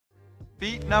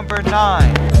Beat number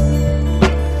 9.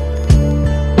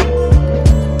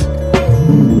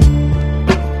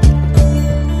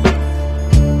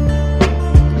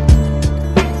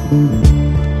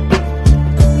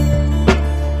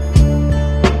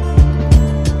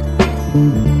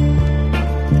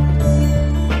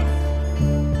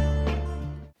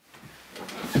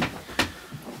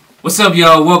 What's up,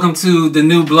 y'all? Welcome to the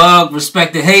new blog,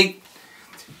 Respect the Hate.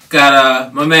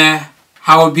 Got my man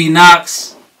Howard B.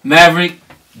 Knox, Maverick,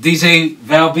 DJ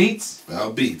Val Beats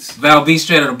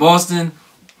straight out of Boston.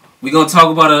 We're going to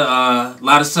talk about a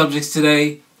lot of subjects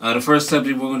today. The first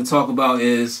subject we're going to talk about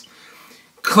is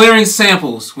clearing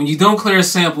samples. When you don't clear a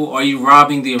sample, are you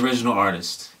robbing the original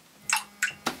artist?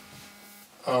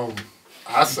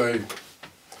 I say,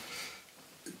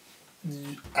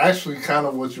 actually, kind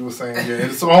of what you were saying. Yeah,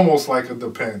 it's almost like it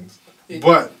depends.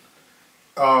 But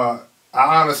I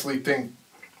honestly think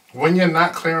when you're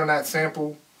not clearing that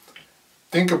sample,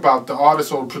 think about the artist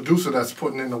or the producer that's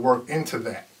putting in the work into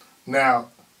that. Now,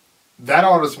 that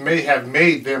artist may have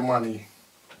made their money,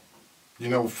 you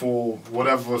know, for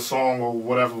whatever song or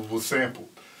whatever was sampled.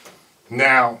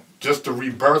 Now, just the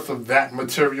rebirth of that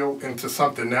material into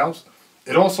something else,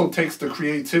 it also takes the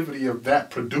creativity of that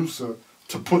producer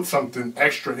to put something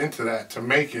extra into that to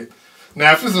make it.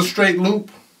 Now, if it's a straight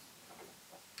loop,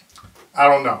 I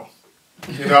don't know.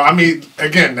 You know, I mean,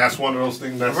 again, that's one of those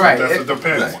things that's it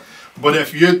depends. Right. But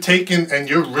if you're taking and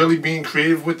you're really being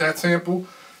creative with that sample,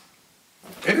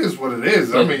 it is what it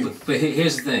is. But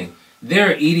here's the thing. There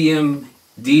are EDM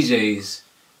DJs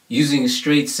using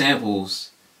straight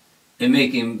samples and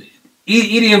making...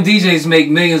 EDM DJs make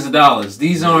millions of dollars.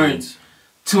 These aren't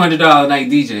 $200 a night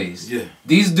DJs. Yeah.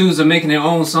 These dudes are making their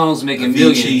own songs, making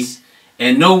millions,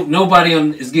 and nobody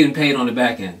is getting paid on the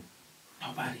back end.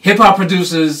 Nobody. Hip hop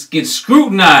producers get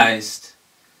scrutinized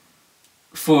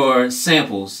for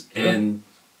samples, and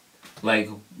like,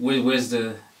 where's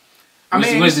the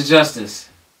justice?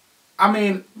 I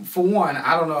mean, for one,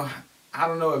 I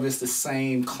don't know if it's the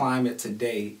same climate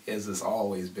today as it's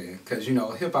always been, because, you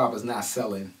know, hip-hop is not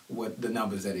selling what the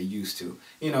numbers that it used to,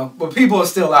 you know, but people are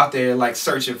still out there, like,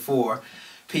 searching for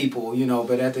people, you know,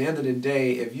 but at the end of the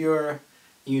day, if you're,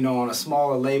 you know, on a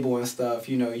smaller label and stuff,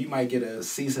 you know, you might get a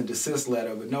cease and desist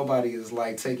letter, but nobody is,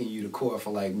 like, taking you to court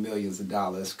for, like, millions of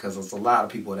dollars, because there's a lot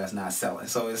of people that's not selling.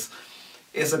 So it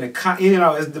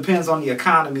depends on the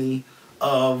economy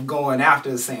of going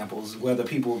after the samples, whether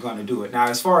people are going to do it. Now,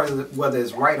 as far as whether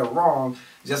it's right or wrong,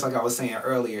 just like I was saying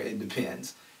earlier, it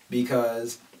depends.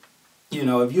 Because, you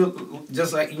know, if you,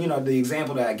 just like, you know, the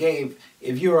example that I gave,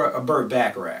 if you're a Burt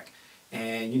Bacharach,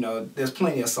 and, you know, there's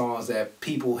plenty of songs that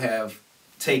people have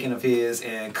taken of his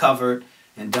and covered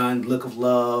and done, Look of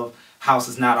Love, House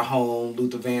Is Not a Home,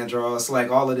 Luther Vandross,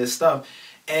 like all of this stuff.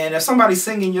 And if somebody's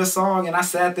singing your song and I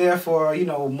sat there for, you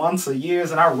know, months or years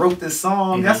and I wrote this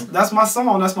song, that's my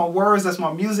song, that's my words, that's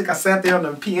my music. I sat there on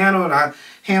the piano and I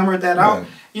hammered that out.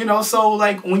 You know, so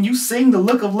like when you sing the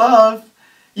Look of Love,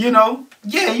 you know,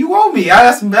 yeah, you owe me.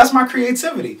 That's my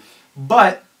creativity.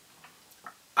 But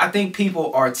I think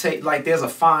people are like there's a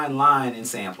fine line in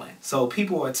sampling. So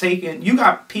people are taking, you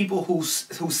got people who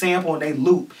sample and they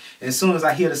loop. And as soon as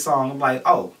I hear the song, I'm like,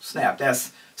 oh, snap,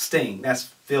 that's Sting, that's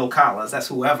Phil Collins, that's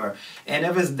whoever. And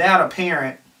if it's that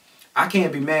apparent, I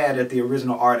can't be mad at the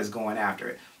original artist going after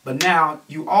it. But now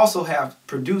you also have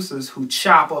producers who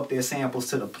chop up their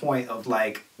samples to the point of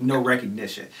like no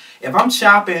recognition. If I'm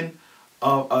chopping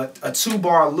a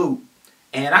 2-bar loop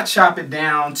and I chop it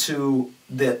down to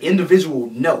the individual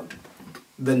note,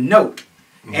 and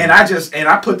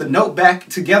I put the note back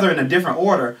together in a different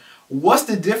order, what's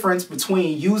the difference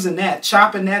between using that,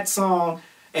 chopping that song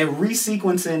and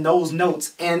resequencing those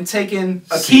notes and taking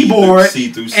a keyboard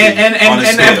and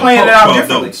playing it out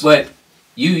differently? Notes. But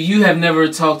you have never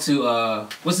talked to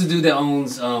what's the dude that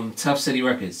owns Tough City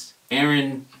Records?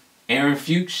 Aaron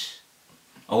Fuchs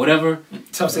or whatever.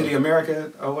 Tough City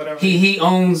America or whatever. He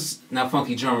owns, not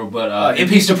Funky Drummer, but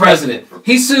Impeach the President.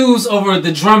 He sues over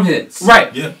the drum hits.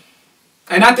 Right. Yeah.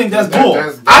 And I think that's bull.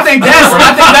 I think that's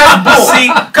bull. See,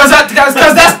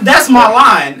 because that's my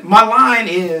line. My line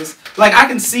is like I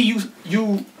can see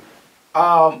you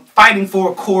fighting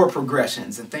for chord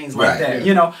progressions and things like that.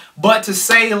 You know, but to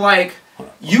say like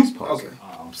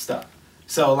stop.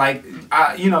 So like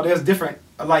you know, there's different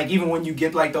like even when you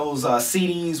get like those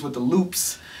CDs with the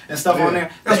loops and stuff on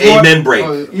there. The Amen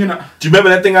break. You know. Do you remember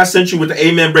that thing I sent you with the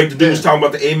Amen break? The dude was talking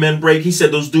about the Amen break. He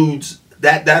said those dudes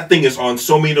That thing is on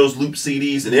so many of those loop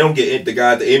CDs, and they don't get the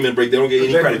Amen Break. They don't get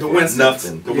any credit for it.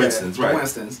 Nothing. The Winstons, right? The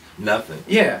Winstons. Nothing.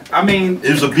 Yeah, I mean, it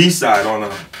was a B-side on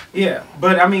a. Yeah,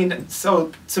 but I mean,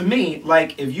 so to me,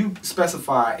 like if you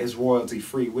specify as royalty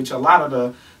free, which a lot of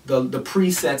the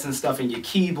presets and stuff in your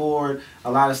keyboard,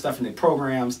 a lot of stuff in the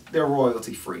programs, they're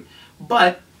royalty free.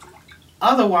 But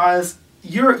otherwise,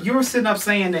 you're sitting up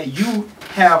saying that you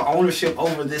have ownership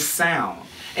over this sound,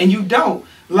 and you don't.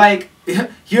 Like,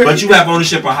 but you have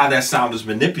ownership on how that sound is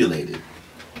manipulated.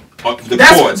 The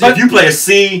chords. If you play a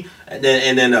C and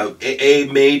then a A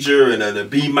major and then a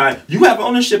B minor, you have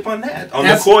ownership on that, on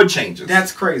the chord changes.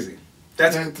 That's crazy.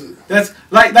 That's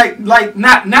like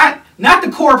not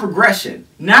the chord progression,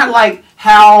 not like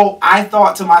how I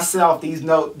thought to myself these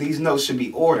notes should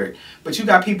be ordered. But you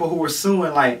got people who are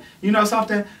suing, like, you know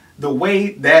something, the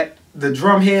way that the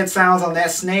drum head sounds on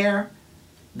that snare,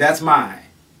 that's mine.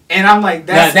 And I'm like,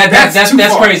 that's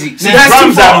crazy. See,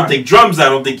 drums, I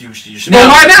don't think you should. Well,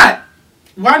 why not?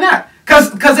 Why not?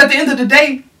 Because at the end of the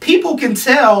day, people can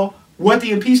tell what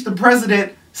the impeach the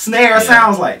president snare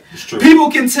sounds like. It's true. People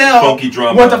can tell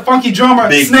what the funky drummer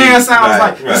snare sounds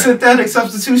like. Right. The synthetic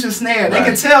substitution snare. They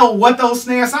can tell what those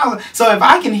snares sound like. So if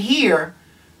I can hear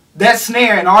that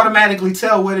snare and automatically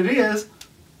tell what it is,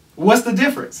 what's the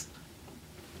difference?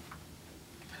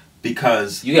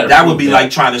 Because that would be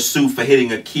like trying to sue for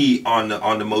hitting a key on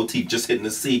the motif, just hitting the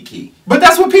C key. But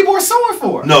that's what people are suing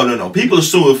for. No. People are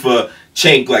suing for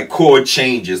like chord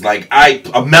changes, like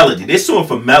a melody. They're suing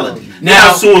for melody. Now they're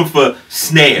not suing for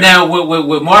snare. Now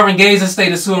what Marvin Gaye's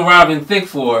estate is suing Robin Thicke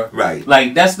for, right?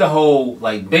 Like that's the whole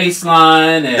like bass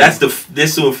line, and they're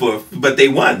suing for, but they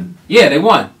won. Yeah, they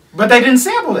won. But they didn't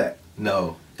sample that.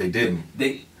 No, they didn't.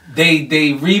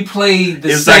 They replayed the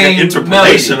it's same like an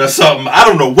interpolation melody or something. I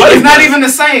don't know what it's not even the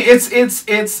same.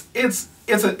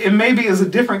 It maybe is a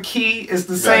different key. It's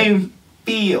the same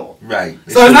feel. Right.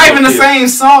 So it's not even the same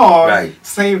song. Right.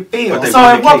 Same feel. So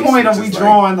at what point are we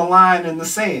drawing the line in the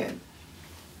sand?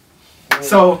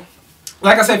 So,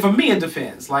 like I said, for me it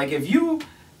depends. Like if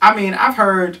I've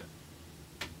heard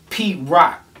Pete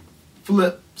Rock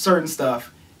flip certain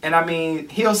stuff, and I mean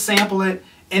he'll sample it.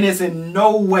 And it's in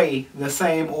no way the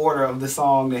same order of the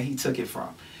song that he took it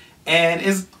from. And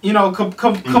it's,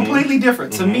 completely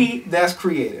different. To me, that's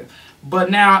creative.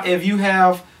 But now, if you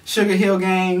have Sugar Hill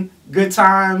Gang, Good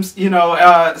Times,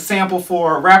 sample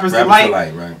for Rapper's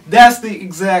Delight, right. That's the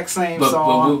exact same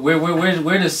song. But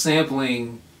where does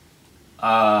sampling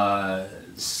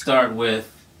start with?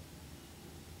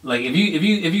 Like, if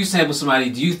you sample somebody,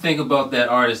 do you think about that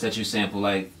artist that you sample,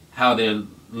 like how they're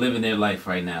living their life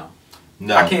right now?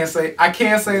 No. I can't say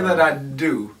that I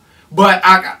do, but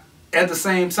at the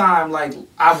same time, like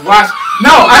I've watched. You're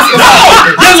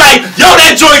like, yo,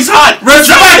 that joint's hot.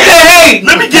 Hey,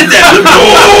 let me get that.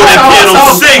 That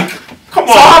piano sink. Come on.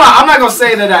 So hold on, I'm not gonna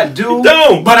say that I do, you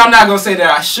don't. But I'm not gonna say that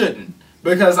I shouldn't,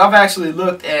 because I've actually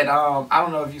looked at. I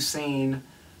don't know if you've seen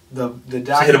the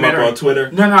documentary. Hit him up on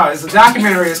Twitter. No, it's a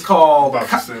documentary. It's called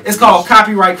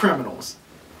Copyright Criminals.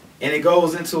 And it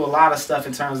goes into a lot of stuff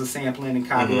in terms of sampling and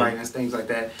copyright and things like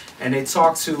that. And they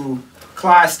talk to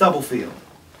Clyde Stubblefield,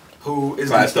 who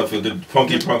is the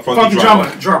funky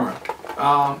drummer.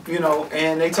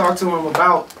 And they talked to him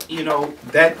about,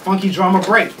 that funky drummer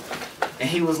break. And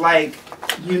he was like,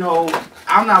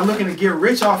 I'm not looking to get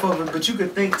rich off of it, but you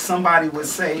could think somebody would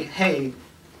say, hey,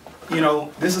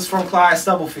 this is from Clyde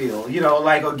Stubblefield,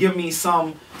 or give me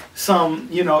some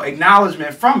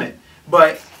acknowledgement from it.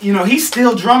 But, he's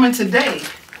still drumming today.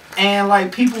 And,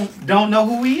 like, people don't know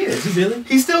who he is. Is he really?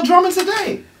 He's still drumming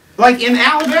today. Like, in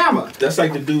Alabama. That's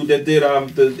like the dude that did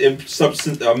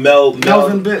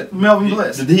Melvin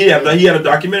Bliss. He had a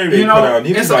documentary they put out.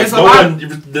 He was like,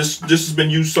 this has been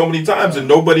used so many times and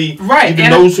nobody even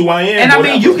knows who I am. And, I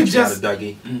mean, you could just...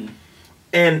 Dougie. Mm-hmm.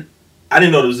 And I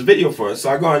didn't know there was a video for it. So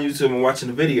I go on YouTube and watching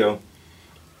the video.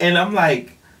 And I'm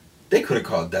like... They could have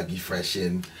called Dougie Fresh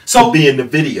in to be in the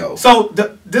video. So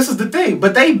this is the thing,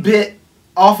 but they bit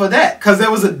off of that because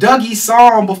there was a Dougie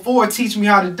song before "Teach Me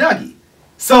How to Dougie,"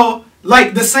 so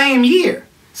like the same year.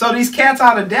 So these cats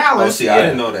out of Dallas. Oh, see, I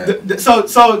didn't know that.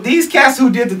 So these cats who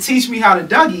did the "Teach Me How to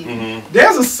Dougie,"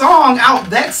 there's a song out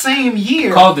that same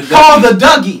year called the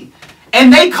Dougie,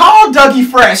 and they called Dougie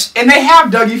Fresh, and they have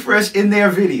Dougie Fresh in their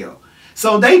video.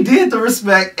 So they did the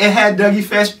respect and had Dougie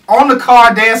Fresh on the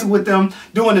car dancing with them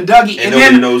doing the Dougie. And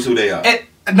nobody knows who they are.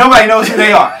 Nobody knows who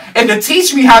they are. And the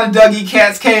Teach Me How to Dougie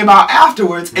cats came out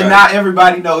afterwards, and now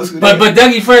everybody knows who they are. But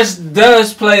Dougie Fresh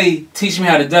does play Teach Me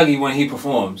How to Dougie when he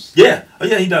performs. Yeah. Oh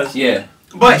yeah, he does. Yeah.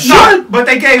 But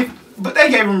they gave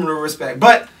him the respect.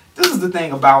 But this is the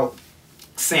thing about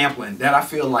sampling that I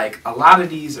feel like a lot of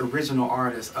these original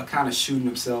artists are kind of shooting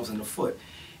themselves in the foot.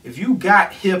 If you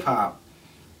got hip hop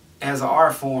as an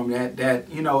art form that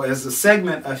you know, as a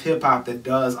segment of hip hop that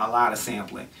does a lot of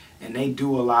sampling, and they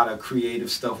do a lot of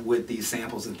creative stuff with these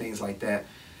samples and things like that,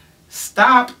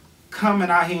 stop coming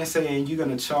out here and saying you're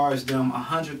going to charge them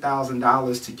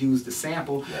 $100,000 to use the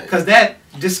sample, because that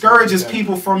discourages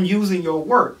people from using your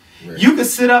work. Right. You could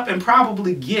sit up and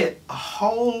probably get a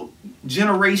whole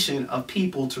generation of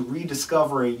people to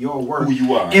rediscovering your work. Who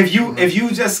you are. If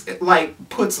you just like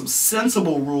put some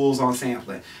sensible rules on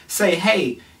sampling. Say,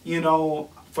 hey, you know,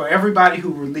 for everybody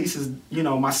who releases, you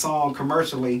know, my song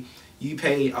commercially, you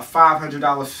pay a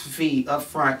 $500 fee up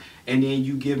front, and then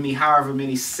you give me however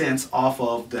many cents off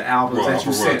of the albums that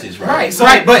you sent. Right. So,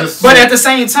 but at the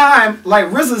same time, like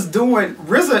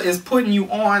RZA is putting you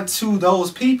on to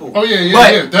those people. Oh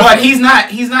yeah. But he's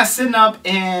not sitting up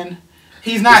and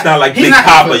he's not. It's not like Big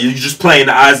Papa. You're just playing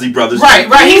the Isley Brothers. Right.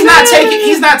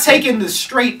 He's not taking the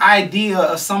straight idea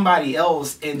of somebody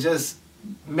else and just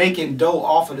making dough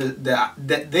off of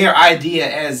their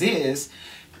idea as is.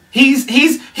 He's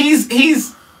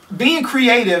being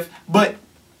creative, but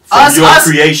us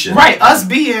creation. Right, us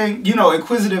being, you know,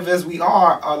 inquisitive as we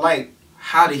are like,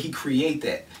 how did he create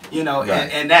that? You know,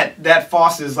 and that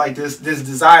fosters like this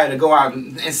desire to go out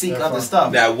and seek other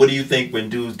stuff. Now, what do you think when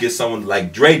dudes get someone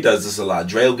like Dre does this a lot?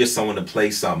 Dre will get someone to play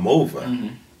something over.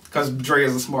 Because Dre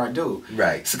is a smart dude.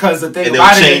 Right. Because the thing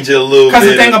about it because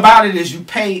the thing about it is you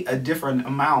pay a different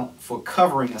amount for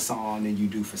covering a song than you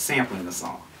do for sampling a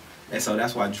song. And so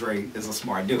that's why Dre is a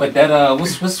smart dude. But that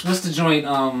what's the joint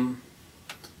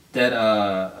that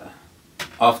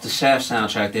off the Shaft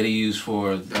soundtrack that he used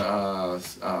for that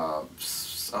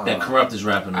Corrupt is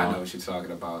rapping on? I know what you're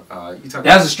talking about. That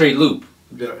was a straight loop.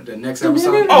 The next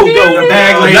episode. Oh, the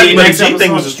Bag Lady. The G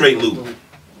thing was a straight loop.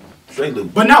 Straight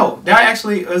loop. But no, that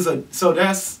actually is a. So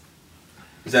that's.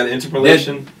 Is that an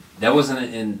interpolation? That wasn't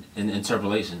an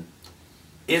interpolation.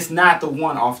 It's not the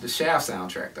one off the Shaft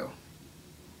soundtrack though.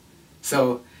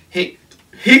 So he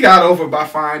got over by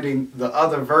finding the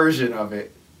other version of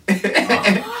it, which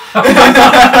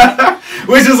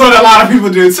is what a lot of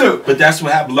people do too. But that's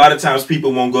what happens. A lot of times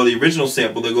people won't go to the original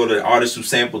sample; they go to the artist who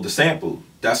sampled the sample.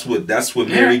 That's what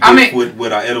Mary did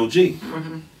with our LOG.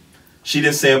 She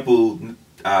didn't sample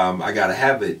 "I Gotta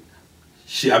Have It."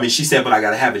 She sampled "I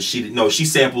Gotta Have It." She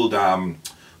sampled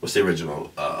what's the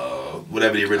original?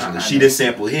 Whatever the original is. She didn't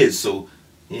sample his, so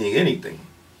he didn't get anything.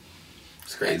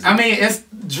 Crazy. I mean,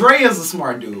 Dre is a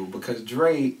smart dude because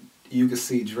Dre, you can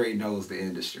see Dre knows the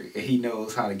industry and he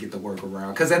knows how to get the work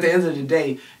around. Because at the end of the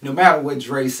day, no matter what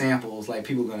Dre samples, like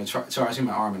people are gonna charge him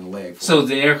an arm and a leg. So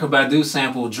did Erykah Badu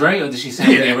sample Dre or did she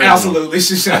sample the original? Absolutely,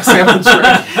 she should have sampled Dre.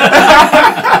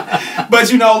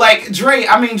 But you know, like Dre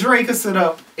could sit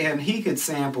up and he could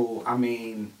sample. I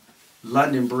mean,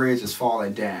 London Bridge is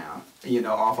Falling Down. You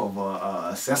know, off of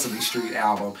a Sesame Street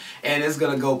album, and it's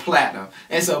gonna go platinum.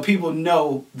 And so people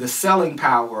know the selling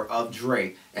power of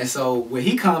Dre. And so when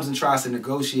he comes and tries to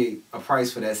negotiate a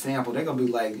price for that sample, they're gonna be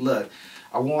like, "Look,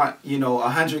 I want, you know,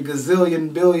 100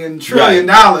 gazillion billion trillion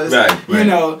dollars." Right. You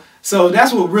know, so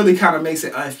that's what really kind of makes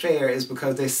it unfair is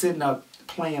because they're sitting up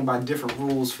playing by different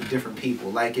rules for different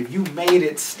people. Like if you made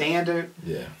it standard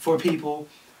for people,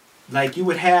 like you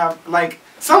would have like.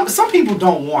 Some people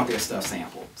don't want their stuff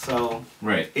sampled, so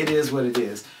it is what it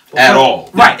is. But at all.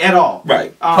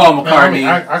 Right. Paul McCartney.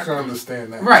 I can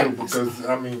understand that too because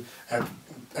I mean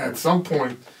at some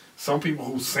point, some people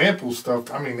who sample stuff,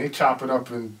 I mean they chop it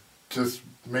up and just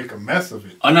make a mess of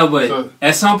it. Oh no, but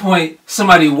at some point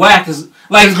somebody whack is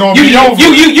like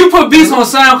you put beats on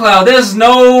SoundCloud. There's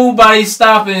nobody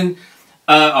stopping.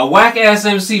 A whack ass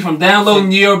MC from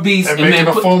downloading your beats and making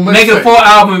a full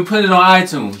album and putting it on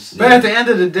iTunes. But at the end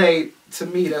of the day, to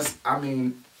me, that's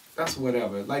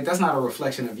whatever. Like that's not a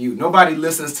reflection of you. Nobody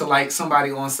listens to like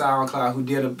somebody on SoundCloud who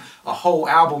did a whole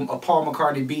album of Paul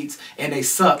McCartney beats and they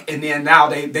suck, and then now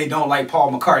they don't like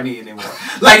Paul McCartney anymore.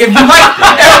 Like if you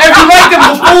liked him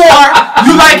before,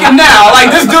 you like him now. Like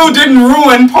this dude didn't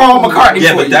ruin Paul McCartney.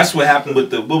 Yeah, but that's what happened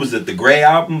with the Gray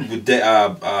album with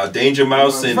Danger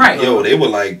Mouse and they were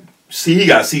like, see, he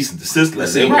got cease and desist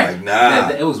letters. They were like, nah.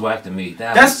 It was whack to me.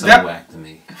 That's so whack to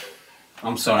me.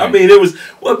 I'm sorry. I mean, it was.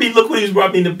 Well, I mean, look what he was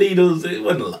brought me the Beatles. It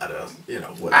wasn't a lot of,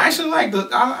 whatever. I actually like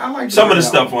I like some of the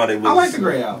stuff on it. I like the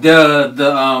Gray album.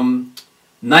 The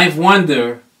Ninth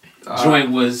Wonder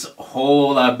joint was a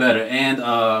whole lot better, and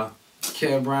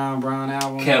Kev Brown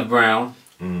album. Kev Brown,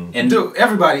 and dude,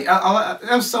 everybody.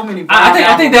 There's so many.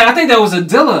 I think that was a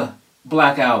Dilla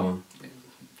Black album.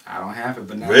 I don't have it,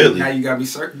 but now, really? You got me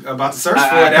about to search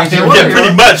for it. Yeah,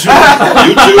 pretty much.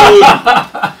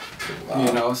 YouTube.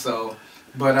 You know, so,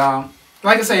 but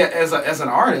like I say, as an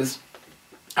artist,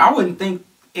 I wouldn't think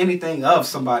anything of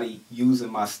somebody using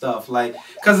my stuff, like,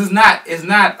 because it's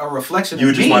not a reflection of me.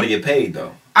 You just want to get paid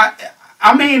though.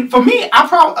 I mean, for me,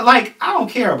 I don't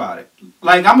care about it.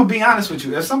 Like, I'm gonna be honest with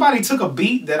you. If somebody took a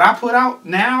beat that I put out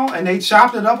now and they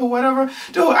chopped it up or whatever,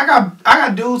 dude, I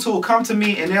got dudes who will come to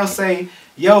me and they'll say,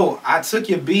 "Yo, I took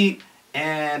your beat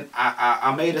and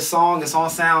I made a song. It's on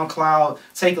SoundCloud.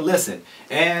 Take a listen."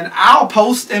 And I'll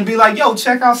post and be like, "Yo,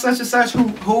 check out such and such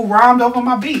who rhymed over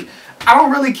my beat." I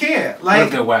don't really care. Like, what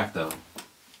if they're whack though?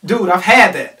 Dude, I've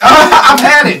had that. I've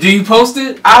had it. Do you post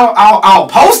it? I'll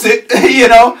post it, you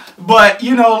know. But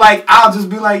you know, like, I'll just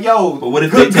be like, "Yo, but what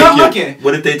if good looking."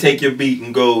 What if they take your beat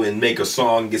and go and make a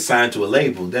song, get signed to a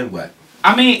label? Then what?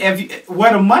 I mean,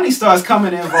 where the money starts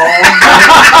coming involved. No,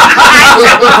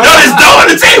 it's dough on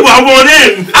the table. I want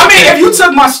in. I mean, if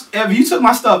you took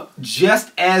my stuff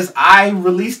just as I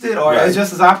released it or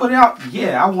just as I put it out,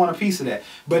 yeah, I want a piece of that.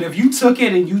 But if you took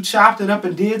it and you chopped it up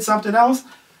and did something else,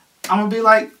 I'm gonna be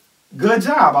like, "Good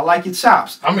job, I like your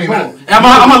chops." I mean, I'm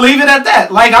gonna leave it at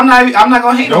that. Like, I'm not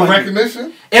gonna hate on no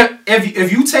recognition.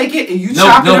 If you take it and you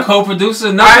chop it up,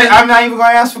 co-producer, nothing. I'm not even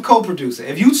gonna ask for co-producer.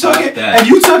 If you took it and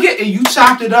you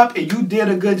chopped it up and you did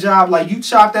a good job, like you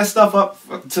chopped that stuff up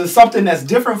to something that's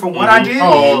different from what I did.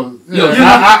 Oh, yeah, you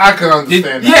know, I can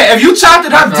understand that. Yeah, if you chopped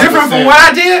it up different from what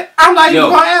I did, I'm not even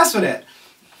gonna ask for that.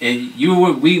 And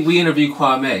we interviewed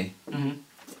Kwame. Mm-hmm.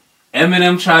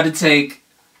 Eminem tried to take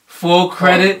full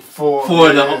credit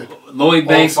for the Lloyd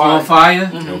Banks On Fire.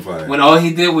 Mm-hmm. When all he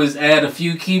did was add a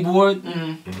few keyboard.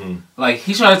 Like,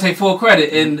 he tried to take full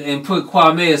credit and put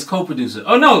Kwame as co-producer.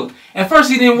 Oh no, at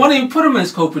first he didn't want to even put him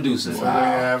as co-producer. So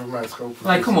have him as co-producer.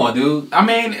 Like, come on, dude. I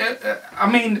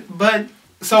mean, but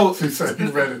so he said he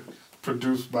read it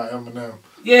produced by Eminem.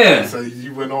 Yeah. So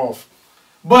you went off.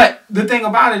 But the thing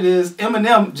about it is,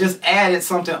 Eminem just added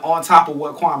something on top of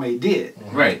what Kwame did.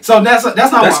 Right. So that's not.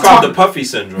 That's called the Puffy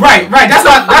syndrome. Right. That's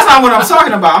not what I'm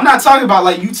talking about. I'm not talking about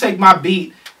like you take my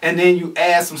beat and then you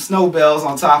add some snowbells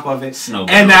on top of it.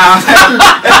 And now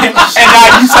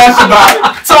you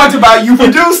talked about you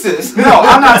produced this. No,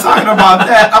 I'm not talking about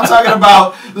that. I'm talking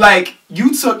about like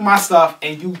you took my stuff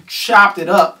and you chopped it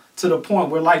up to the point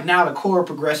where like now the chord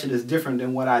progression is different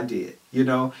than what I did. You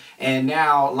know, and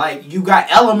now like you got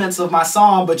elements of my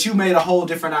song, but you made a whole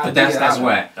different idea. But that's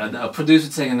whack. A producer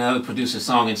taking another producer's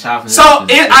song and chopping it. So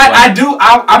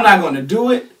I'm not going to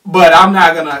do it, but I'm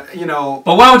not gonna, you know.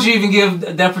 But why would you even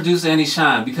give that producer any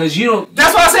shine? Because you don't.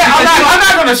 That's what I said. I'm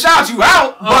not gonna shout you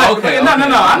out. But, okay. No.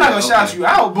 I'm not gonna shout you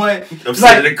out. But I'm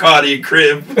sitting in the car to your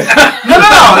crib. No.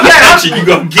 Yeah, you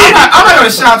gonna get I'm not gonna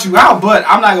shout you out, but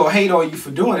I'm not gonna hate on you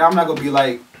for doing it. I'm not gonna be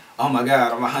like, "Oh my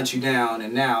God, I'm gonna hunt you down,"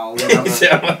 and now, now I'm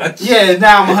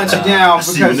gonna hunt you down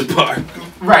because see you in the park.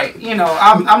 Right, you know,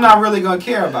 I'm not really gonna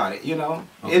care about it. You know,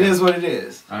 It is what it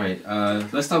is. All right,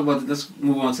 let's talk about. Let's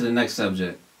move on to the next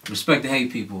subject. Respect to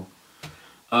hate people.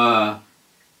 Down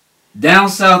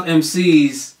South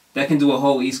MCs that can do a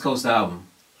whole East Coast album.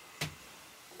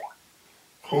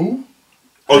 Who?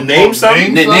 Oh, name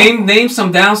some. Name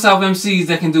some Down South MCs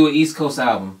that can do an East Coast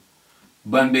album.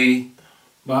 Bun B.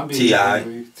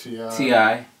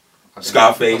 T.I.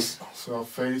 Scarface.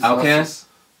 Outkast.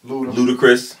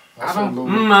 Ludacris. I don't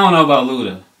know about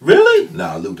Luda. Really?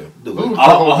 Nah, Luda.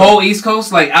 A whole East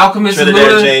Coast like Alchemist and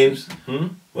Trinidad Luda. James.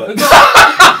 What?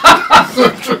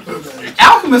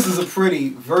 Alchemist is a pretty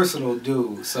versatile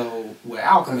dude. So with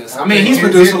Alchemist, I mean, he's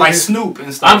produced like Snoop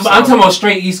and stuff. I'm talking about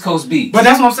straight East Coast beats. But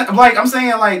that's what I'm saying. Like I'm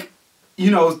saying, like, you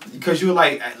know, because you're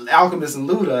like Alchemist and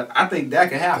Luda. I think that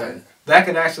could happen. That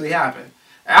could actually happen.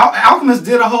 Alchemist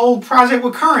did a whole project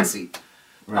with Currency.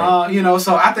 Right. You know,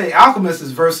 so I think Alchemist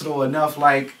is versatile enough,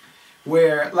 like,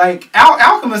 where, like,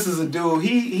 Alchemist is a dude,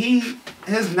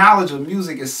 his knowledge of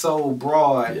music is so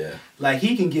broad, like,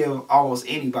 he can give almost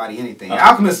anybody anything.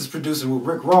 Alchemist is produced with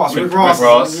Rick Ross. Rick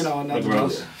Ross, you know, another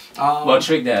dude. Well,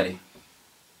 Trick Daddy.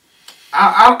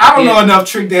 I don't know enough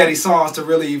Trick Daddy songs to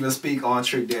really even speak on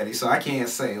Trick Daddy, so I can't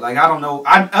say. Like, I don't know.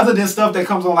 Other than stuff that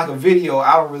comes on like a video,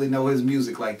 I don't really know his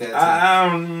music like that.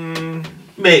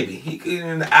 Maybe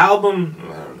in the album. I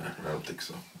don't know. I don't think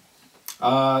so.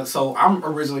 So I'm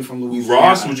originally from Louisiana.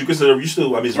 Ross, would you consider? You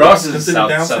still? I mean, Ross is considered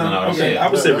down south. Okay, I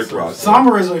would say Rick Ross. So I'm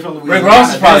originally from Louisiana. Rick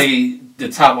Ross is probably the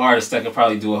top artist that could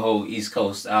probably do a whole East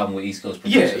Coast album with East Coast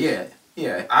producers.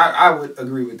 Yeah, I would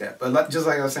agree with that. But just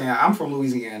like I was saying, I'm from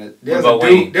Louisiana. There's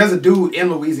a dude in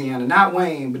Louisiana, not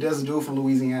Wayne, but there's a dude from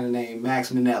Louisiana named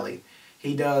Max Minnelli.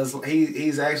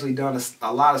 He's actually done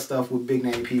a lot of stuff with big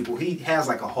name people. He has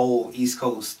like a whole East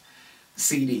Coast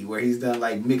CD where he's done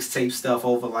like mixtape stuff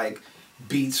over like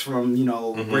beats from, you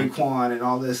know, Raekwon and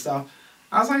all this stuff.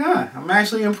 I was like, I'm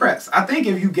actually impressed. I think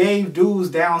if you gave dudes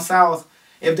down south,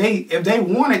 if they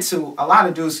wanted to, a lot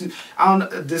of dudes. I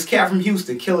don't. This cat from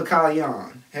Houston, Killer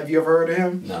Kalyan. Have you ever heard of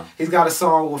him? No. He's got a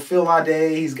song with Phil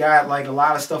Ade. He's got like a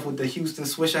lot of stuff with the Houston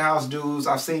Swisher House dudes.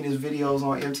 I've seen his videos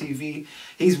on MTV.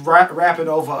 He's rapping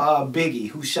over Biggie,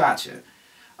 Who Shot You.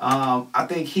 I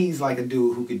think he's like a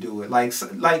dude who could do it. Like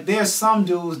there's some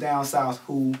dudes down south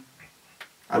who.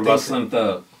 What about Slim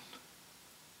Thug?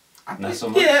 Not so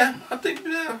much. Yeah, I think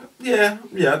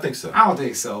I think so. I don't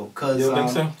think so, cause you don't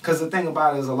think so? Cause the thing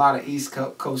about it is a lot of East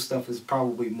Coast stuff is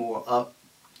probably more up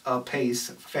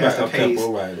pace, faster pace,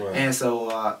 right. And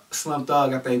so Slim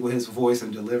Thug, I think with his voice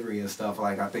and delivery and stuff,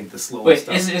 like I think the slower Wait,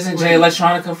 stuff. Isn't Jay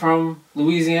Electronica from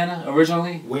Louisiana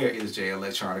originally? Where is Jay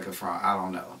Electronica from? I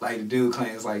don't know. Like the dude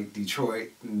claims like Detroit,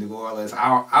 New Orleans.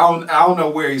 I don't know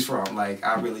where he's from. Like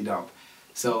I really don't.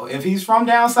 So if he's from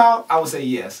down south, I would say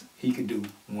yes, he could do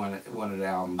one of the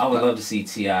albums. I would love to see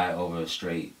T.I. over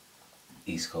straight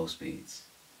East Coast beats.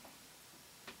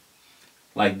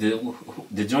 Like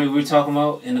the joint we were talking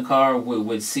about in the car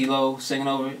with CeeLo singing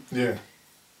over it. Yeah.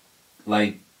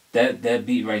 Like that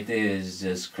beat right there is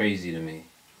just crazy to me.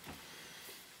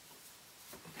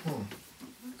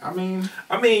 I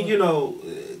mean, you know,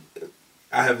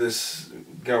 I have this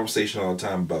conversation all the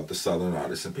time about the Southern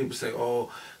artists, and people say, a lot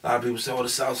of people say, the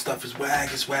South stuff is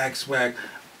whack, it's whack, it's whack.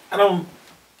 I don't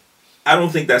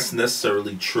think that's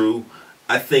necessarily true.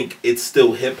 I think it's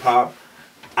still hip hop.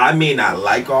 I may not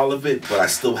like all of it, but I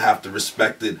still have to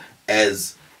respect it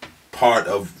as part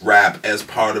of rap, as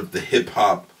part of the hip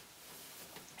hop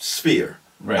sphere.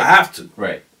 Right. I have to.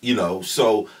 Right. You know,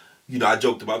 so, I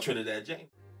joked about Trinidad James.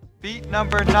 Beat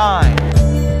number 9.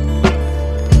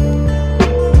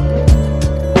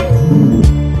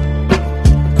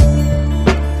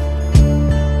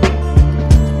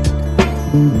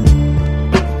 Thank you.